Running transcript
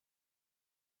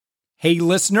Hey,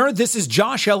 listener, this is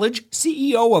Josh Elledge,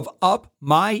 CEO of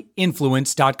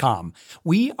UpMyInfluence.com.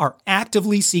 We are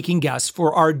actively seeking guests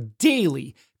for our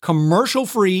daily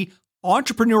commercial-free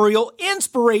entrepreneurial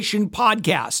inspiration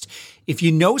podcast. If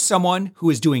you know someone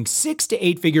who is doing 6 to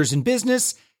 8 figures in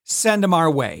business, send them our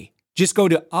way. Just go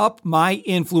to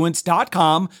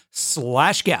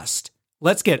UpMyInfluence.com/guest.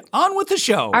 Let's get on with the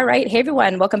show. All right. Hey,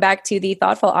 everyone. Welcome back to The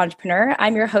Thoughtful Entrepreneur.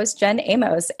 I'm your host, Jen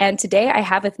Amos. And today I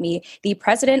have with me the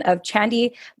president of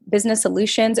Chandy Business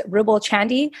Solutions, Ruble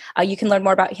Chandy. You can learn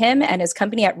more about him and his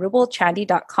company at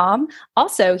rublechandy.com.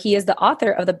 Also, he is the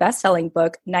author of the best-selling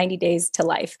book, 90 Days to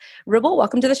Life. Ruble,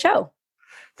 welcome to the show.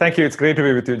 Thank you. It's great to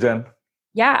be with you, Jen.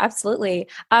 Yeah, absolutely.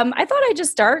 I thought I'd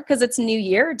just start because it's a new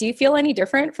year. Do you feel any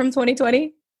different from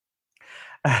 2020?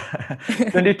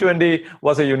 2020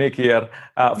 was a unique year.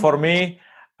 For me,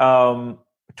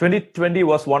 2020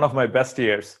 was one of my best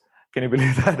years. Can you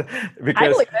believe that? I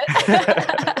believe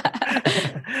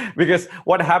it. Because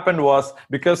what happened was,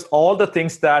 because all the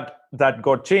things that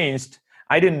got changed,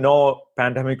 I didn't know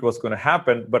pandemic was going to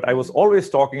happen, but I was always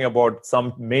talking about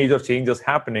some major changes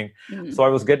happening. Mm-hmm. So I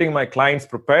was getting my clients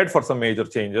prepared for some major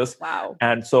changes. Wow.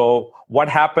 And so what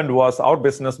happened was our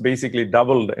business basically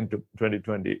doubled into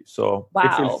 2020. So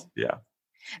wow. Yeah.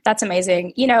 That's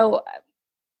amazing. You know,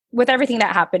 with everything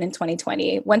that happened in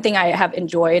 2020, one thing I have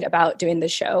enjoyed about doing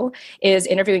this show is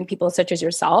interviewing people such as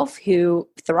yourself who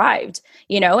thrived,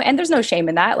 you know, and there's no shame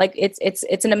in that. Like it's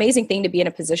an amazing thing to be in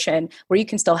a position where you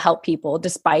can still help people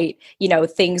despite, you know,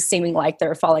 things seeming like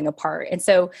they're falling apart. And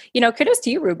so, you know, kudos to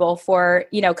you, Ruble, for,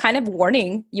 you know, kind of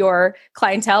warning your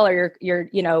clientele or your,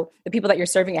 you know, the people that you're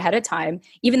serving ahead of time,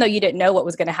 even though you didn't know what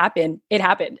was going to happen, it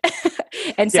happened.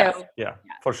 And so, yeah,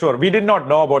 for sure. We did not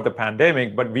know about the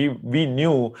pandemic, but we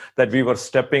knew that we are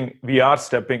stepping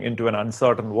into an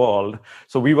uncertain world.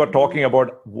 So we were talking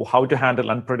about how to handle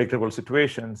unpredictable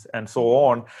situations and so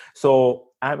on. So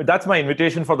that's my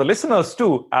invitation for the listeners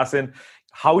too, as in,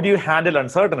 how do you handle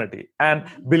uncertainty? And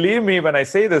believe me, when I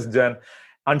say this, Jen,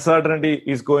 uncertainty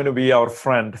is going to be our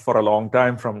friend for a long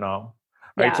time from now.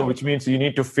 Right. Yeah. So which means you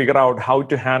need to figure out how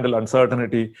to handle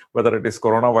uncertainty, whether it is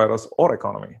coronavirus or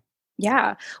economy.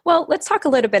 Yeah. Well, let's talk a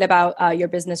little bit about your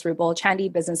business, Ruble, Chandy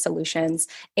Business Solutions,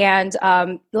 and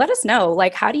let us know,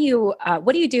 like, what do you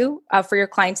do for your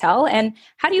clientele, and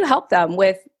how do you help them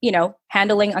with, you know,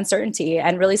 handling uncertainty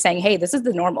and really saying, hey, this is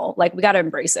the normal, like, we got to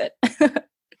embrace it.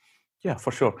 Yeah,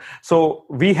 for sure. So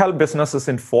we help businesses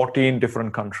in 14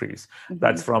 different countries. Mm-hmm.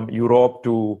 That's from Europe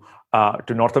to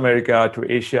North America,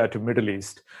 to Asia, to Middle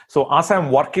East. So as I'm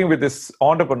working with these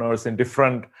entrepreneurs in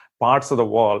different parts of the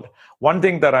world, one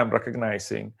thing that I'm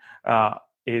recognizing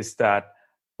is that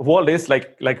the world is,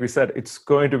 like we said, it's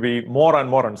going to be more and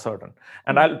more uncertain.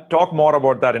 And I'll talk more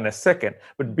about that in a second.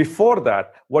 But before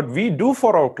that, what we do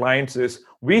for our clients is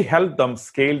we help them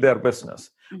scale their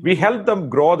business. Mm-hmm. We help them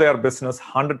grow their business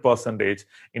 100%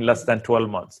 in less than 12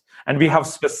 months. And we have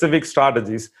specific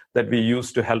strategies that we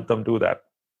use to help them do that.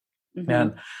 Mm-hmm.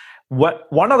 And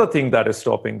one other thing that is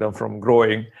stopping them from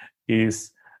growing is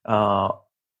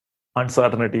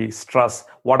uncertainty, stress,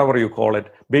 whatever you call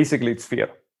it. Basically, it's fear.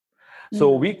 Mm-hmm.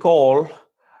 So we call,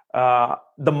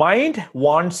 the mind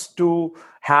wants to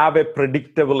have a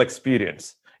predictable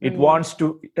experience. It wants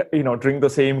to, drink the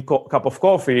same cup of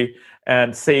coffee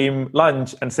and same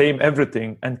lunch and same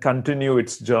everything and continue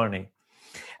its journey.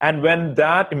 And when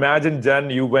imagine, Jen,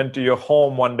 you went to your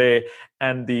home one day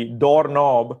and the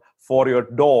doorknob for your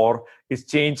door is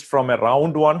changed from a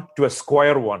round one to a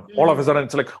square one. All of a sudden,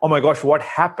 it's like, oh my gosh, what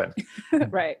happened?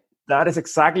 Right. That is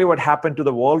exactly what happened to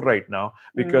the world right now,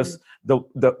 because the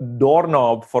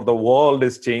doorknob for the world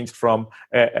is changed from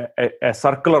a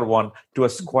circular one to a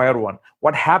square one.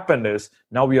 What happened is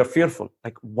now we are fearful.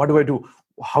 Like, what do I do?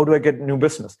 How do I get new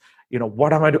business? You know,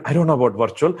 what am I doing? I don't know about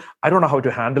virtual. I don't know how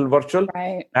to handle virtual.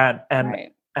 Right.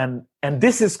 And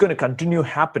this is going to continue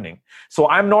happening. So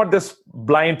I'm not this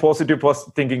blind, positive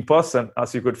thinking person,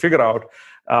 as you could figure out,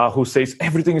 who says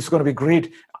everything is going to be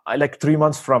great. Like 3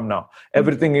 months from now,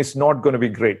 everything is not going to be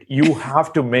great. You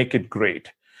have to make it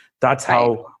great. That's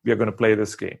how we are going to play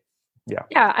this game.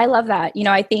 Yeah, I love that. You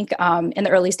know, I think in the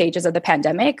early stages of the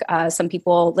pandemic, some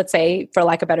people, let's say, for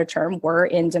lack of a better term, were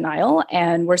in denial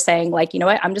and were saying, like, you know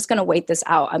what, I'm just going to wait this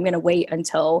out. I'm going to wait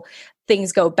until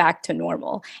things go back to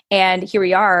normal. And here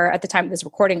we are at the time of this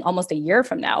recording, almost a year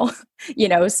from now, you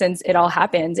know, since it all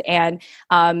happened. And,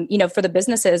 you know, for the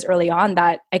businesses early on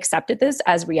that accepted this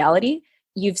as reality,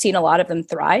 you've seen a lot of them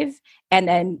thrive. And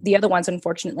then the other ones,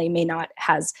 unfortunately, may not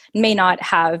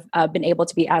have been able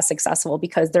to be as successful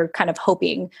because they're kind of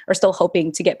still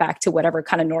hoping to get back to whatever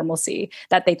kind of normalcy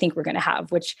that they think we're going to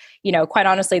have, which, quite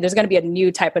honestly, there's going to be a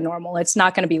new type of normal. It's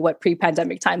not going to be what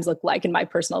pre-pandemic times look like, in my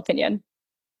personal opinion.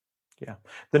 Yeah.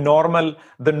 The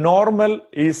normal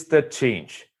is the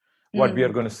change, what we are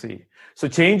going to see. So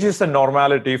change is the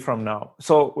normality from now.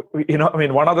 So,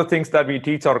 one of the things that we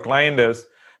teach our client is,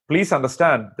 please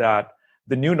understand that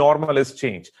the new normal is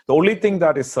change. The only thing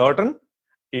that is certain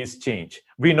is change.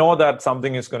 We know that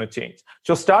something is going to change.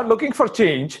 So start looking for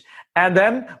change. And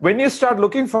then when you start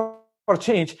looking for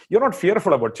change, you're not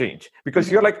fearful about change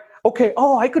because you're like, okay,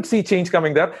 I could see change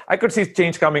coming there. I could see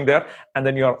change coming there. And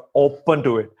then you're open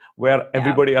to it. Where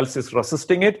everybody else is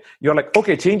resisting it, you're like,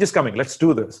 okay, change is coming. Let's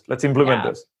do this. Let's implement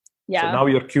this. Yeah. So now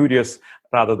you're curious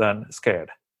rather than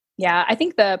scared. Yeah, I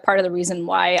think the part of the reason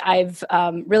why I've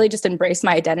really just embraced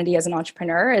my identity as an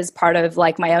entrepreneur is part of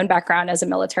like my own background as a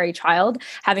military child,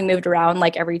 having moved around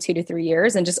like every 2 to 3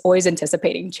 years and just always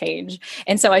anticipating change.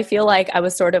 And so I feel like I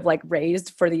was sort of like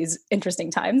raised for these interesting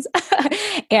times.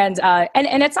 and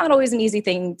it's not always an easy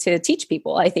thing to teach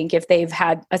people, I think, if they've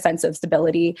had a sense of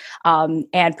stability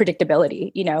and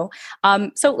predictability,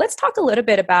 So let's talk a little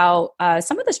bit about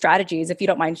some of the strategies, if you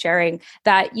don't mind sharing,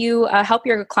 that you help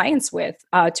your clients with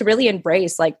to really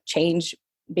embrace like change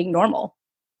being normal.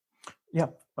 Yeah.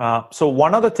 So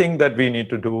one other thing that we need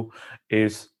to do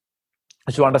is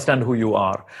to understand who you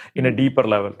are in a deeper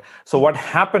level. So what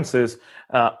happens is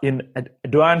in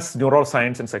advanced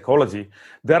neuroscience and psychology,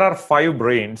 there are 5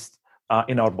 brains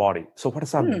in our body. So what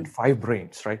does that mean? 5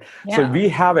 brains, right? Yeah. So we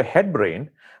have a head brain,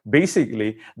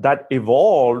 basically, that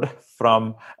evolved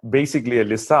from basically a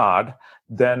lizard,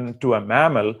 then to a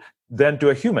mammal, then to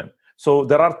a human. So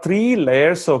there are 3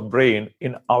 layers of brain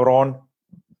in our own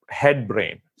head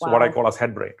brain. So what I call as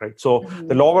head brain, right? So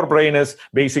the lower brain is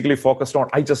basically focused on,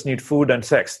 I just need food and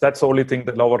sex. That's the only thing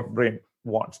the lower brain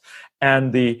wants.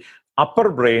 And the upper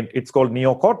brain, it's called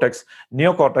neocortex.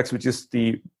 Neocortex, which is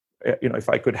the, if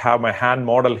I could have my hand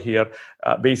model here,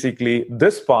 basically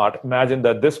this part, imagine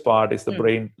that this part is the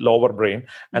brain, lower brain.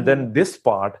 And then this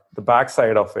part, the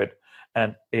backside of it,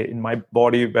 and in my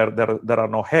body where there are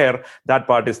no hair, that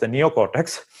part is the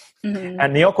neocortex. And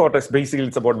neocortex, basically,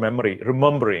 it's about memory,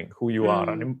 remembering who you are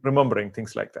and remembering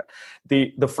things like that.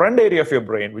 The front area of your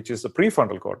brain, which is the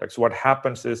prefrontal cortex, what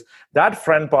happens is that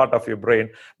front part of your brain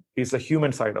is the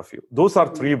human side of you. Those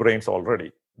are 3 brains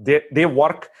already. They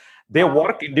work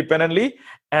independently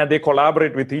and they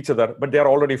collaborate with each other, but they're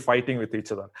already fighting with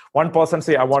each other. One person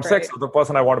says, I want sex. Other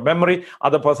person, I want memory.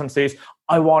 Other person says,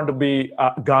 I want to be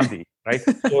Gandhi, right?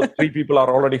 So 3 people are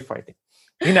already fighting.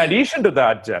 In addition to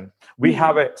that, Jen, we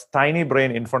have a tiny brain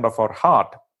in front of our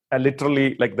heart. And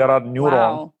literally, like there are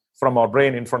neurons from our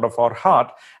brain in front of our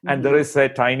heart, and there is a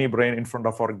tiny brain in front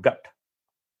of our gut.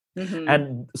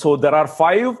 And so there are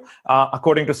 5,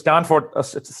 according to Stanford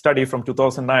study from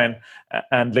 2009,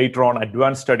 and later on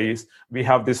advanced studies, we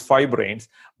have these 5 brains.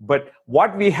 But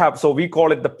what we have, so we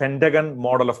call it the Pentagon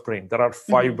model of brain. There are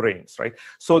 5 brains, right?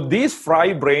 So these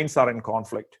 5 brains are in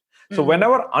conflict. So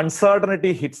whenever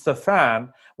uncertainty hits the fan,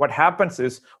 what happens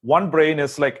is one brain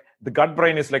is like, the gut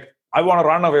brain is like, I want to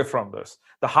run away from this.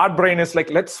 The heart brain is like,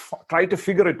 let's try to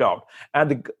figure it out.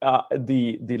 And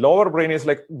the lower brain is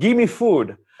like, give me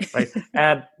food, right?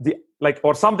 And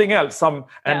or something else.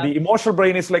 The emotional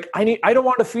brain is like, I don't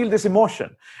want to feel this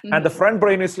emotion. And the front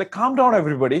brain is like, calm down,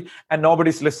 everybody, and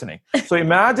nobody's listening. So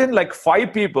imagine like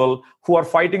 5 people who are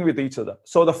fighting with each other.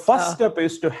 So the first step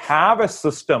is to have a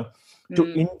system to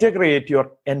integrate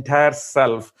your entire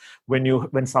self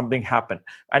when something happened.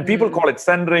 And people call it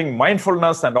centering,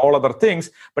 mindfulness, and all other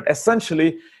things. But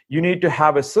essentially, you need to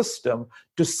have a system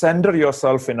to center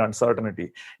yourself in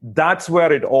uncertainty. That's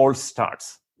where it all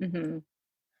starts.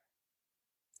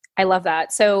 I love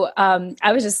that. So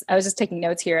I was just taking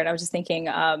notes here, and I was just thinking,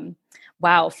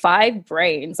 wow, 5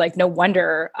 brains, like no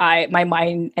wonder my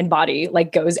mind and body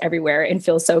like goes everywhere and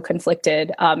feels so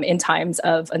conflicted in times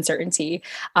of uncertainty.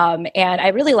 And I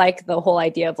really like the whole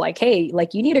idea of like, hey,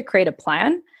 like you need to create a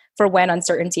plan for when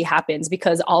uncertainty happens,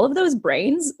 because all of those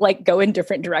brains like go in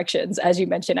different directions, as you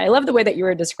mentioned. I love the way that you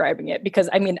were describing it, because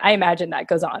I mean, I imagine that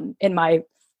goes on in my,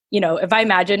 if I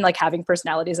imagine like having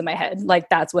personalities in my head, like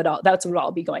that's what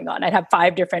all be going on. I'd have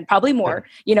 5 different, probably more,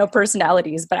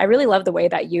 personalities. But I really love the way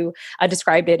that you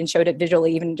described it and showed it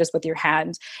visually, even just with your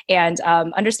hand, and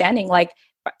understanding like,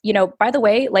 by the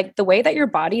way, like the way that your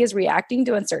body is reacting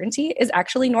to uncertainty is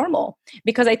actually normal.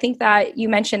 Because I think that you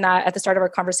mentioned that at the start of our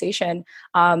conversation,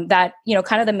 that,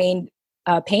 kind of the main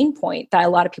pain point that a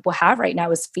lot of people have right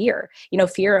now is fear,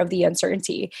 fear of the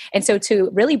uncertainty. And so to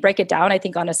really break it down, I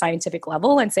think on a scientific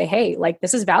level and say, hey, like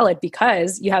this is valid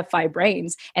because you have 5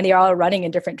 brains and they are all running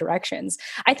in different directions.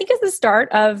 I think it's the start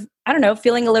of, I don't know,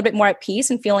 feeling a little bit more at peace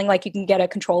and feeling like you can get a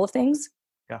control of things.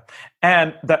 Yeah.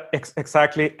 And that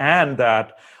exactly. And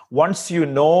that once you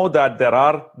know that there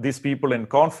are these people in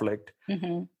conflict,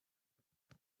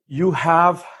 you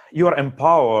are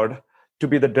empowered to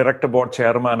be the director board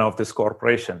chairman of this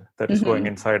corporation that is going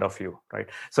inside of you, right?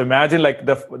 So imagine like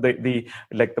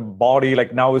the body,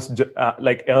 like now is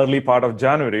like early part of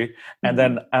January, and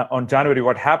then on January,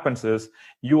 what happens is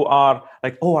you are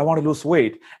like, oh, I want to lose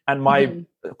weight, and my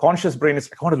conscious brain is,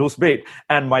 I want to lose weight,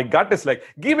 and my gut is like,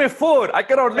 give me food, I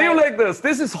cannot live like this.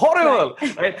 This is horrible,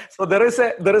 right? So there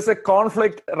is a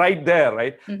conflict right there,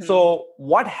 right? So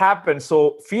what happens?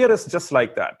 So fear is just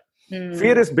like that.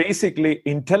 Fear is basically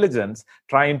intelligence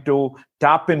trying to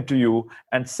tap into you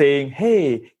and saying,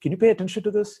 hey, can you pay attention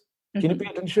to this? Can you pay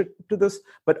attention to this?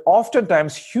 But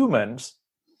oftentimes humans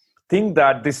think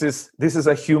that this is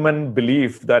a human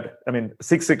belief that,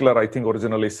 Zig Ziglar, I think,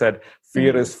 originally said,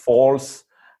 fear is false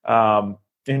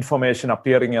information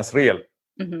appearing as real,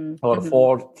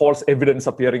 or false evidence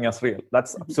appearing as real.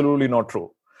 That's absolutely not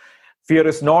true. Fear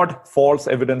is not false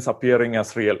evidence appearing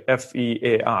as real,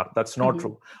 F-E-A-R. That's not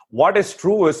true. What is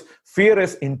true is fear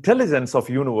is intelligence of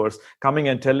universe coming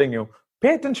and telling you,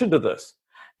 pay attention to this.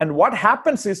 And what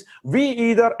happens is we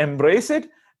either embrace it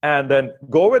and then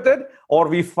go with it, or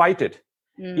we fight it.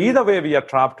 Either way, we are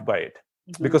trapped by it.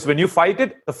 Because when you fight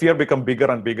it, the fear becomes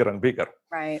bigger and bigger and bigger.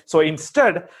 Right. So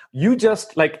instead, you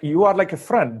just you are like a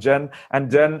friend, Jen, and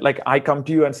Jen, like I come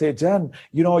to you and say, Jen,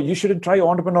 you shouldn't try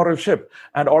entrepreneurship.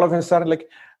 And all of a sudden, like,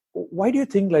 why do you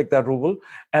think like that, Ruble?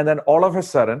 And then all of a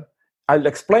sudden, I'll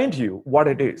explain to you what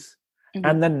it is.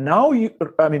 And then now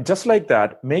just like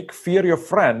that, make fear your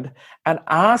friend and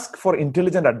ask for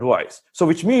intelligent advice. So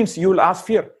which means you will ask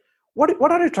fear,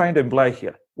 what are you trying to imply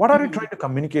here? What are you trying to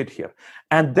communicate here?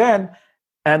 And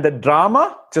the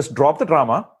drama, just drop the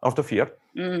drama of the fear,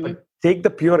 but take the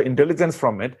pure intelligence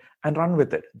from it and run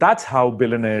with it. That's how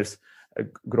billionaires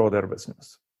grow their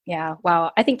business. Yeah.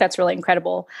 Wow. I think that's really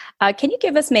incredible. Can you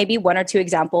give us maybe 1 or 2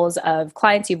 examples of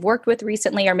clients you've worked with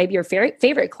recently, or maybe your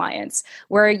favorite clients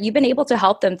where you've been able to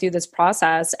help them through this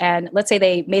process? And let's say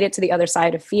they made it to the other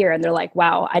side of fear and they're like,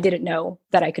 wow, I didn't know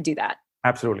that I could do that.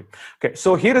 Absolutely. Okay.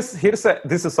 So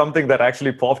this is something that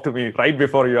actually popped to me right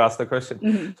before you asked the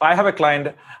question. So I have a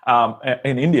client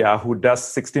in India who does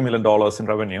 $60 million in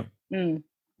revenue.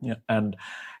 Yeah, and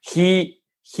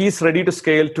he's ready to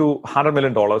scale to $100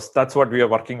 million. That's what we are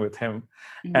working with him.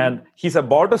 And he's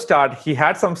about to start. He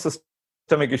had some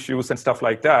systemic issues and stuff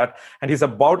like that. And he's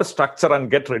about to structure and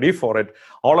get ready for it.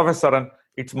 All of a sudden,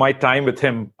 it's my time with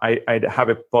him. I have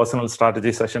a personal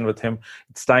strategy session with him.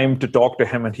 It's time to talk to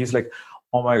him. And he's like,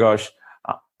 oh my gosh,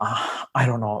 I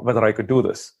don't know whether I could do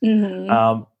this.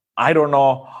 I don't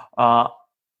know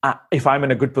if I'm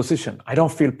in a good position. I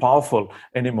don't feel powerful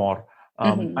anymore.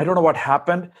 I don't know what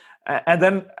happened. And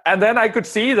then I could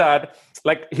see that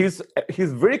like he's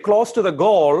very close to the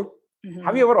goal.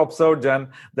 Have you ever observed, Jen,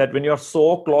 that when you're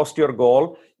so close to your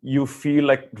goal, you feel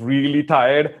like really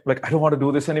tired, like I don't want to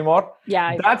do this anymore?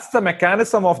 Yeah. That's the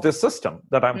mechanism of this system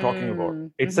that I'm talking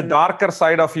about. It's the darker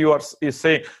side of you is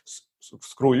saying,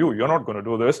 screw you, you're not going to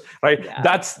do this, right? Yeah.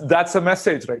 That's a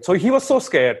message, right? So he was so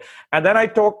scared. And then I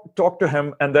talked to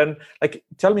him and then like,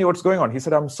 tell me what's going on. He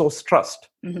said, I'm so stressed.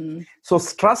 So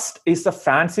stressed is a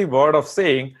fancy word of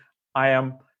saying, I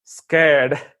am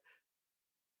scared.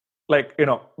 Like,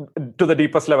 to the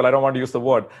deepest level, I don't want to use the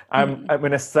word. I'm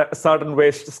in a certain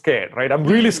way scared, right? I'm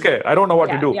really scared. I don't know what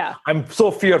to do. Yeah. I'm so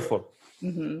fearful.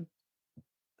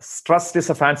 Stressed is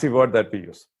a fancy word that we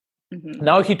use.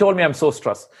 Now he told me I'm so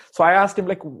stressed. So I asked him,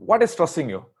 like, what is stressing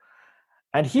you?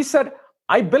 And he said,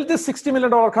 I built this $60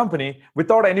 million company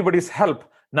without anybody's help.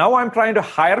 Now I'm trying to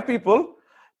hire people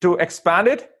to expand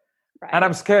it. Right. And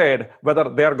I'm scared whether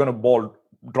they're going to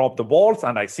drop the balls.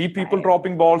 And I see people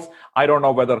dropping balls. I don't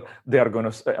know whether they're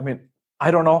going to, I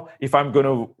don't know if I'm going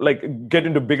to like get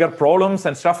into bigger problems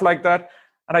and stuff like that.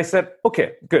 And I said,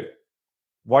 okay, good.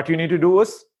 What you need to do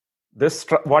is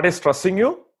what is stressing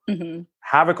you?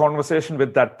 Have a conversation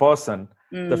with that person,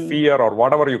 the fear or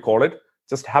whatever you call it.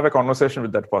 Just have a conversation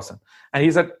with that person. And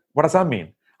he said, what does that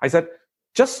mean? I said,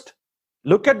 just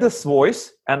look at this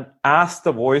voice and ask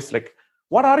the voice, like,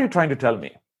 what are you trying to tell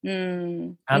me?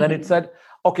 And then it said,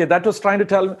 okay, that was trying to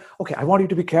tell me, okay, I want you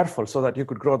to be careful so that you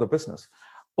could grow the business.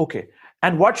 Okay.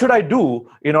 And what should I do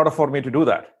in order for me to do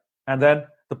that? And then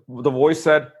the voice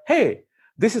said, hey,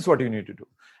 this is what you need to do.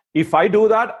 If I do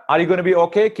that, are you going to be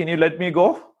okay? Can you let me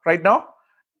go right now?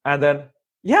 And then,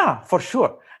 yeah, for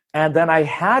sure. And then I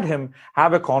had him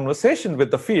have a conversation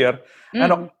with the fear.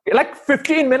 And like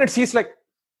 15 minutes, he's like,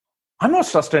 I'm not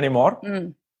stressed anymore.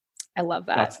 I love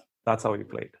that. That's how he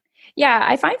played. Yeah,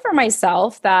 I find for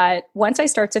myself that once I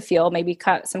start to feel maybe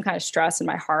some kind of stress in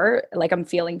my heart, like I'm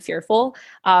feeling fearful,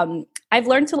 I've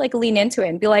learned to like lean into it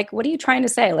and be like, what are you trying to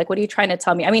say? Like, what are you trying to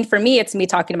tell me? I mean, for me, it's me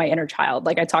talking to my inner child.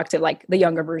 Like I talk to like the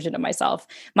younger version of myself.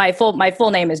 My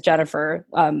full name is Jennifer.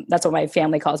 That's what my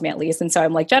family calls me at least. And so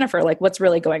I'm like, Jennifer, like what's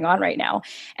really going on right now?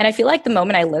 And I feel like the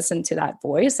moment I listen to that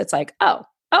voice, it's like, oh,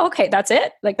 okay, that's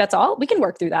it. Like, that's all. We can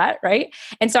work through that. Right.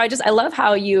 And so I love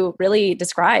how you really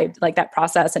described like that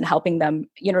process and helping them,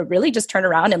 really just turn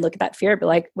around and look at that fear and be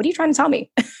like, what are you trying to tell me?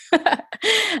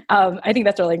 I think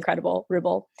that's really incredible,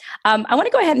 Ruble. I want to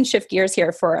go ahead and shift gears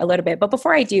here for a little bit. But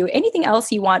before I do, anything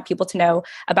else you want people to know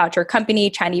about your company,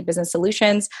 Chandy Business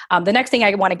Solutions? The next thing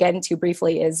I want to get into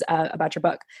briefly is about your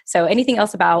book. So anything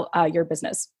else about your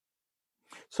business?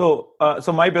 So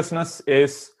my business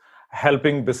is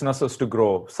helping businesses to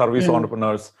grow, service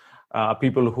entrepreneurs,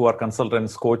 people who are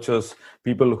consultants, coaches,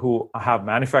 people who have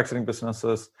manufacturing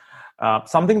businesses.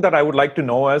 Something that I would like you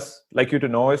to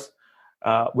know is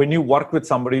when you work with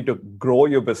somebody to grow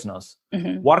your business,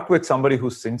 work with somebody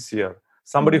who's sincere,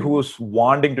 somebody who's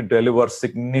wanting to deliver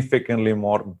significantly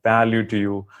more value to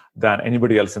you than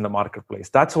anybody else in the marketplace.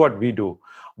 That's what we do.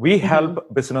 We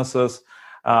help businesses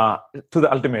to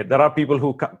the ultimate. There are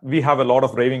people we have a lot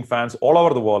of raving fans all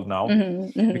over the world now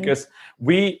because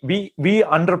we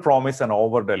under promise and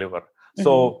over deliver.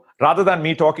 So rather than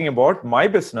me talking about my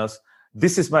business,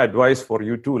 this is my advice for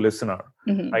you too, listener,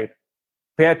 right?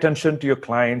 Pay attention to your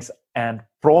clients and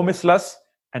promise less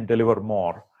and deliver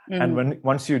more. And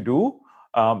once you do,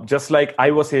 just like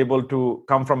I was able to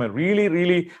come from a really,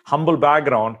 really humble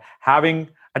background, having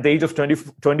at the age of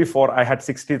 24, I had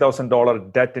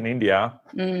 $60,000 debt in India.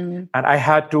 And I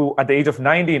had to, at the age of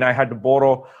 19, I had to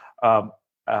borrow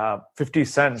 50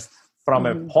 cents from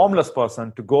a homeless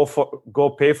person to go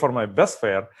pay for my bus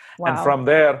fare. Wow. And from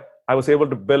there, I was able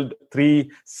to build 3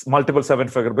 multiple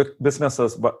 7-figure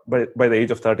businesses by the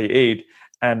age of 38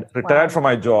 and retired from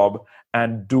my job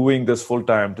and doing this full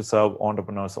time to serve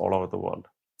entrepreneurs all over the world.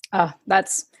 Oh,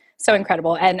 that's so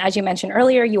incredible. And as you mentioned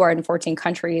earlier, you are in 14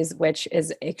 countries, which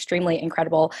is extremely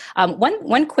incredible.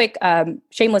 One quick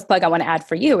shameless plug I want to add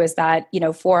for you is that,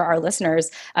 for our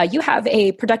listeners, you have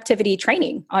a productivity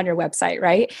training on your website,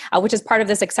 right? Which is part of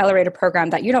this accelerator program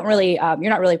that you're not really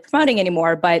promoting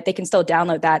anymore, but they can still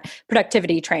download that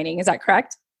productivity training. Is that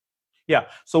correct? Yeah.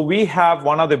 So we have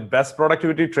one of the best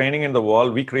productivity training in the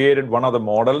world. We created one of the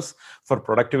models for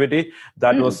productivity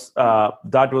that was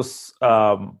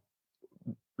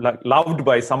loved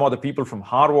by some of the people from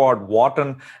Harvard,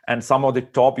 Wharton, and some of the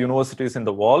top universities in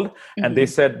the world. And they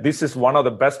said, this is one of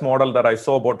the best model that I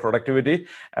saw about productivity.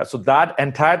 So that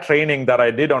entire training that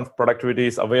I did on productivity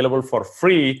is available for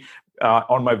free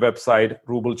on my website,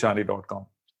 rubelechandy.com.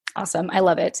 Awesome. I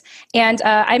love it. And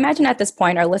I imagine at this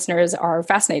point, our listeners are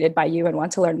fascinated by you and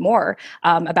want to learn more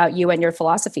about you and your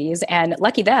philosophies. And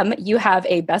lucky them, you have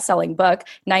a best-selling book,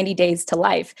 90 Days to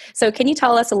Life. So can you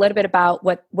tell us a little bit about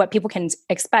what people can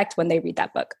expect when they read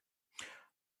that book?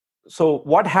 So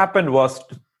what happened was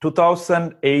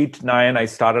 2008-9, I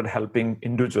started helping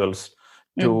individuals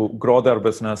to grow their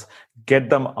business, get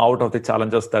them out of the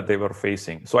challenges that they were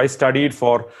facing. So I studied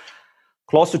for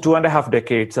close to 2.5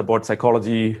 decades about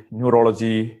psychology,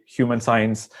 neurology, human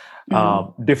science,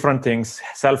 different things,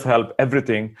 self-help,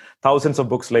 everything. Thousands of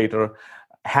books later,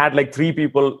 had like 3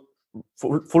 people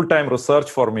full-time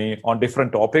research for me on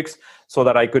different topics so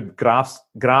that I could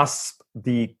grasp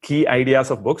the key ideas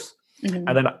of books. And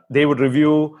then they would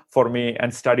review for me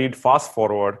and studied fast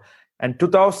forward. And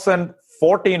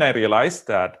 2014, I realized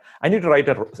that I need to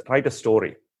write a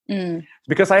story.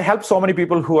 Because I help so many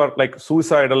people who are like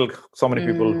suicidal, so many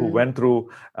people who went through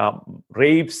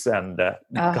rapes and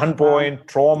gunpoint,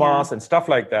 traumas and stuff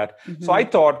like that. So I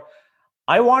thought,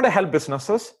 I want to help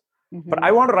businesses, but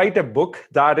I want to write a book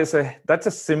that's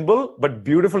a simple but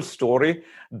beautiful story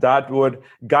that would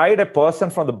guide a person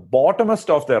from the bottomest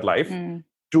of their life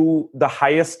to the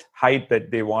highest height that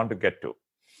they want to get to.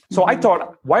 So I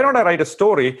thought, why don't I write a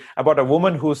story about a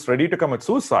woman who's ready to commit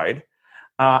suicide?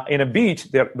 In a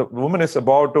beach, the woman is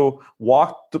about to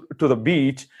walk to the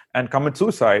beach and commit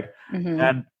suicide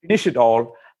and finish it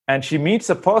all. And she meets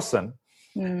a person,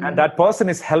 and that person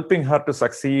is helping her to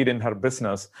succeed in her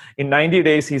business. In 90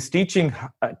 days, he's teaching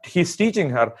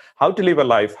her how to live a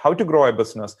life, how to grow a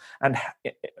business, and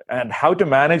how to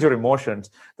manage your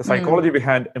emotions, the psychology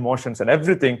behind emotions, and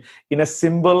everything in a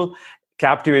simple,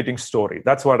 captivating story.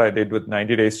 That's what I did with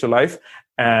 90 Days to Life.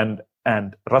 And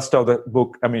And rest of the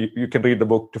book, I mean, you can read the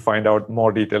book to find out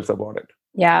more details about it.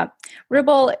 Yeah.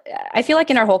 Ruble, I feel like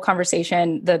in our whole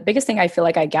conversation, the biggest thing I feel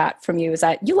like I got from you is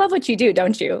that you love what you do,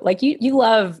 don't you? Like you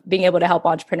love being able to help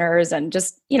entrepreneurs and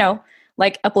just,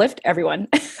 like uplift everyone.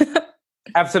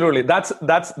 Absolutely. That's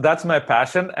my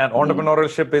passion, and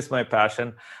entrepreneurship is my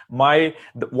passion.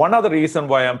 One other reason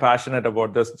why I'm passionate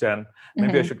about this, Jen,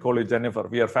 maybe I should call you Jennifer.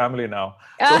 We are family now.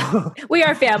 We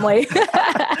are family.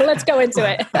 Let's go into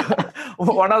it.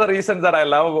 One other reason that I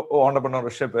love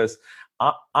entrepreneurship is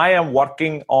I am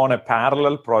working on a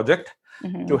parallel project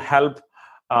to help,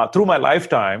 through my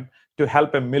lifetime, to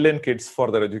help 1 million kids for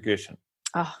their education.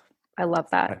 Oh, I love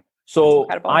that. Right. So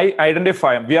we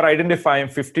are identifying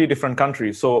 50 different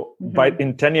countries. So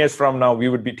in 10 years from now, we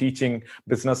would be teaching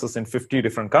businesses in 50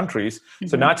 different countries.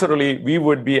 So naturally, we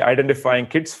would be identifying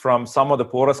kids from some of the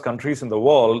poorest countries in the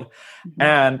world.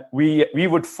 And we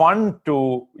would fund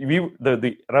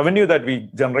the revenue that we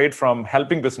generate from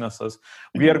helping businesses,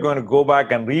 we are going to go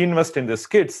back and reinvest in these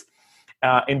kids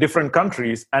in different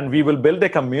countries. And we will build a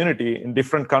community in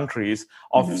different countries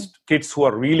of kids who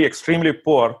are really extremely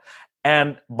poor.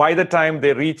 And by the time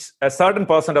they reach a certain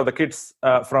percent of the kids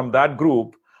from that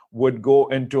group would go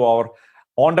into our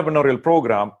entrepreneurial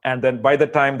program. And then by the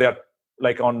time they're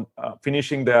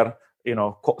finishing their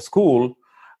school,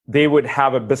 they would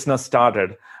have a business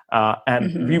started.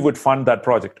 And we would fund that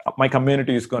project. My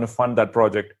community is going to fund that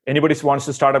project. Anybody who wants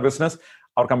to start a business,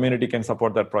 our community can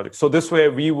support that project. So this way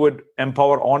we would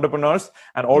empower entrepreneurs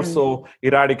and also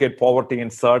eradicate poverty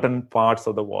in certain parts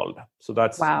of the world. So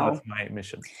that's my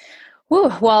mission.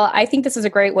 Whew. Well, I think this is a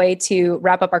great way to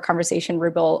wrap up our conversation,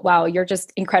 Ruble. Wow, you're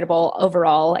just incredible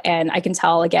overall. And I can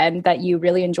tell again that you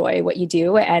really enjoy what you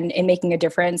do and in making a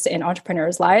difference in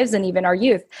entrepreneurs' lives and even our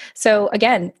youth. So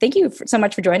again, thank you so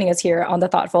much for joining us here on The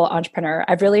Thoughtful Entrepreneur.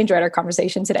 I've really enjoyed our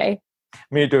conversation today.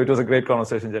 Me too. It was a great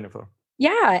conversation, Jennifer.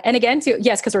 Yeah. And again,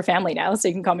 because we're family now, so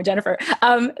you can call me Jennifer.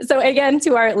 So again,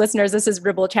 to our listeners, this is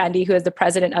Ruble Chandy, who is the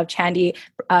president of Chandy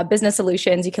Business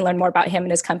Solutions. You can learn more about him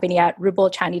and his company at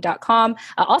rublechandy.com.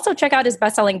 Also check out his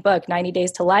best-selling book, 90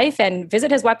 Days to Life, and visit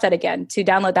his website again to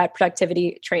download that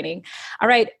productivity training. All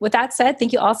right. With that said,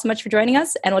 thank you all so much for joining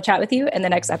us, and we'll chat with you in the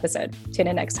next episode. Tune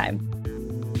in next time.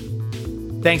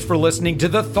 Thanks for listening to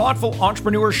The Thoughtful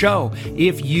Entrepreneur Show.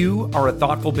 If you are a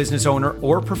thoughtful business owner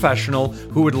or professional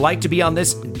who would like to be on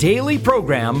this daily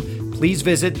program, please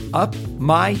visit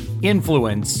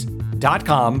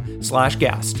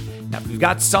upmyinfluence.com/guest. Now, if you've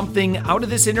got something out of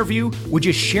this interview, would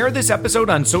you share this episode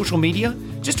on social media?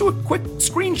 Just do a quick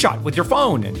screenshot with your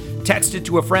phone and text it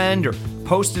to a friend or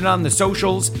post it on the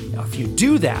socials. Now, if you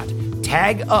do that,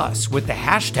 tag us with the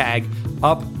hashtag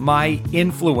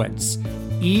UpMyInfluence.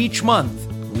 Each month,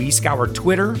 we scour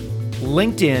Twitter,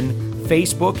 LinkedIn,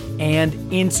 Facebook, and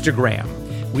Instagram.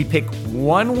 We pick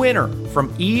one winner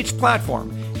from each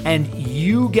platform, and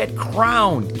you get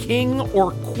crowned king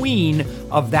or queen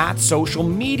of that social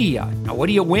media. Now, what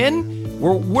do you win?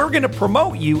 We're going to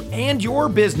promote you and your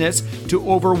business to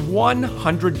over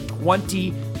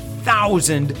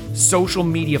 120,000 social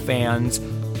media fans,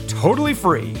 totally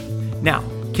free. Now,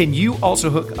 can you also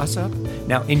hook us up?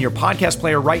 Now, in your podcast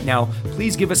player right now,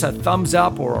 please give us a thumbs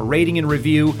up or a rating and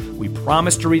review. We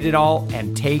promise to read it all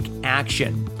and take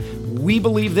action. We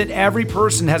believe that every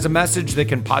person has a message that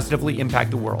can positively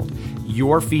impact the world.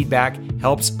 Your feedback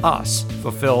helps us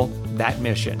fulfill that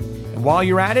mission. And while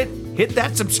you're at it, hit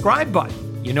that subscribe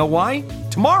button. You know why?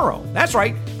 Tomorrow, that's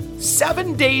right,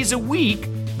 7 days a week,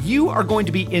 you are going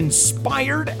to be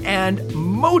inspired and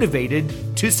motivated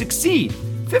to succeed.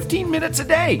 15 minutes a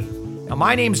day. Now,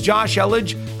 my name's Josh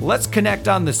Elledge. Let's connect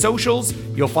on the socials.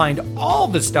 You'll find all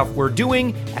the stuff we're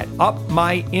doing at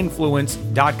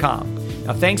upmyinfluence.com.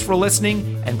 Now, thanks for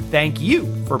listening, and thank you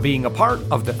for being a part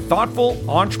of the Thoughtful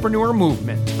Entrepreneur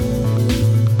Movement.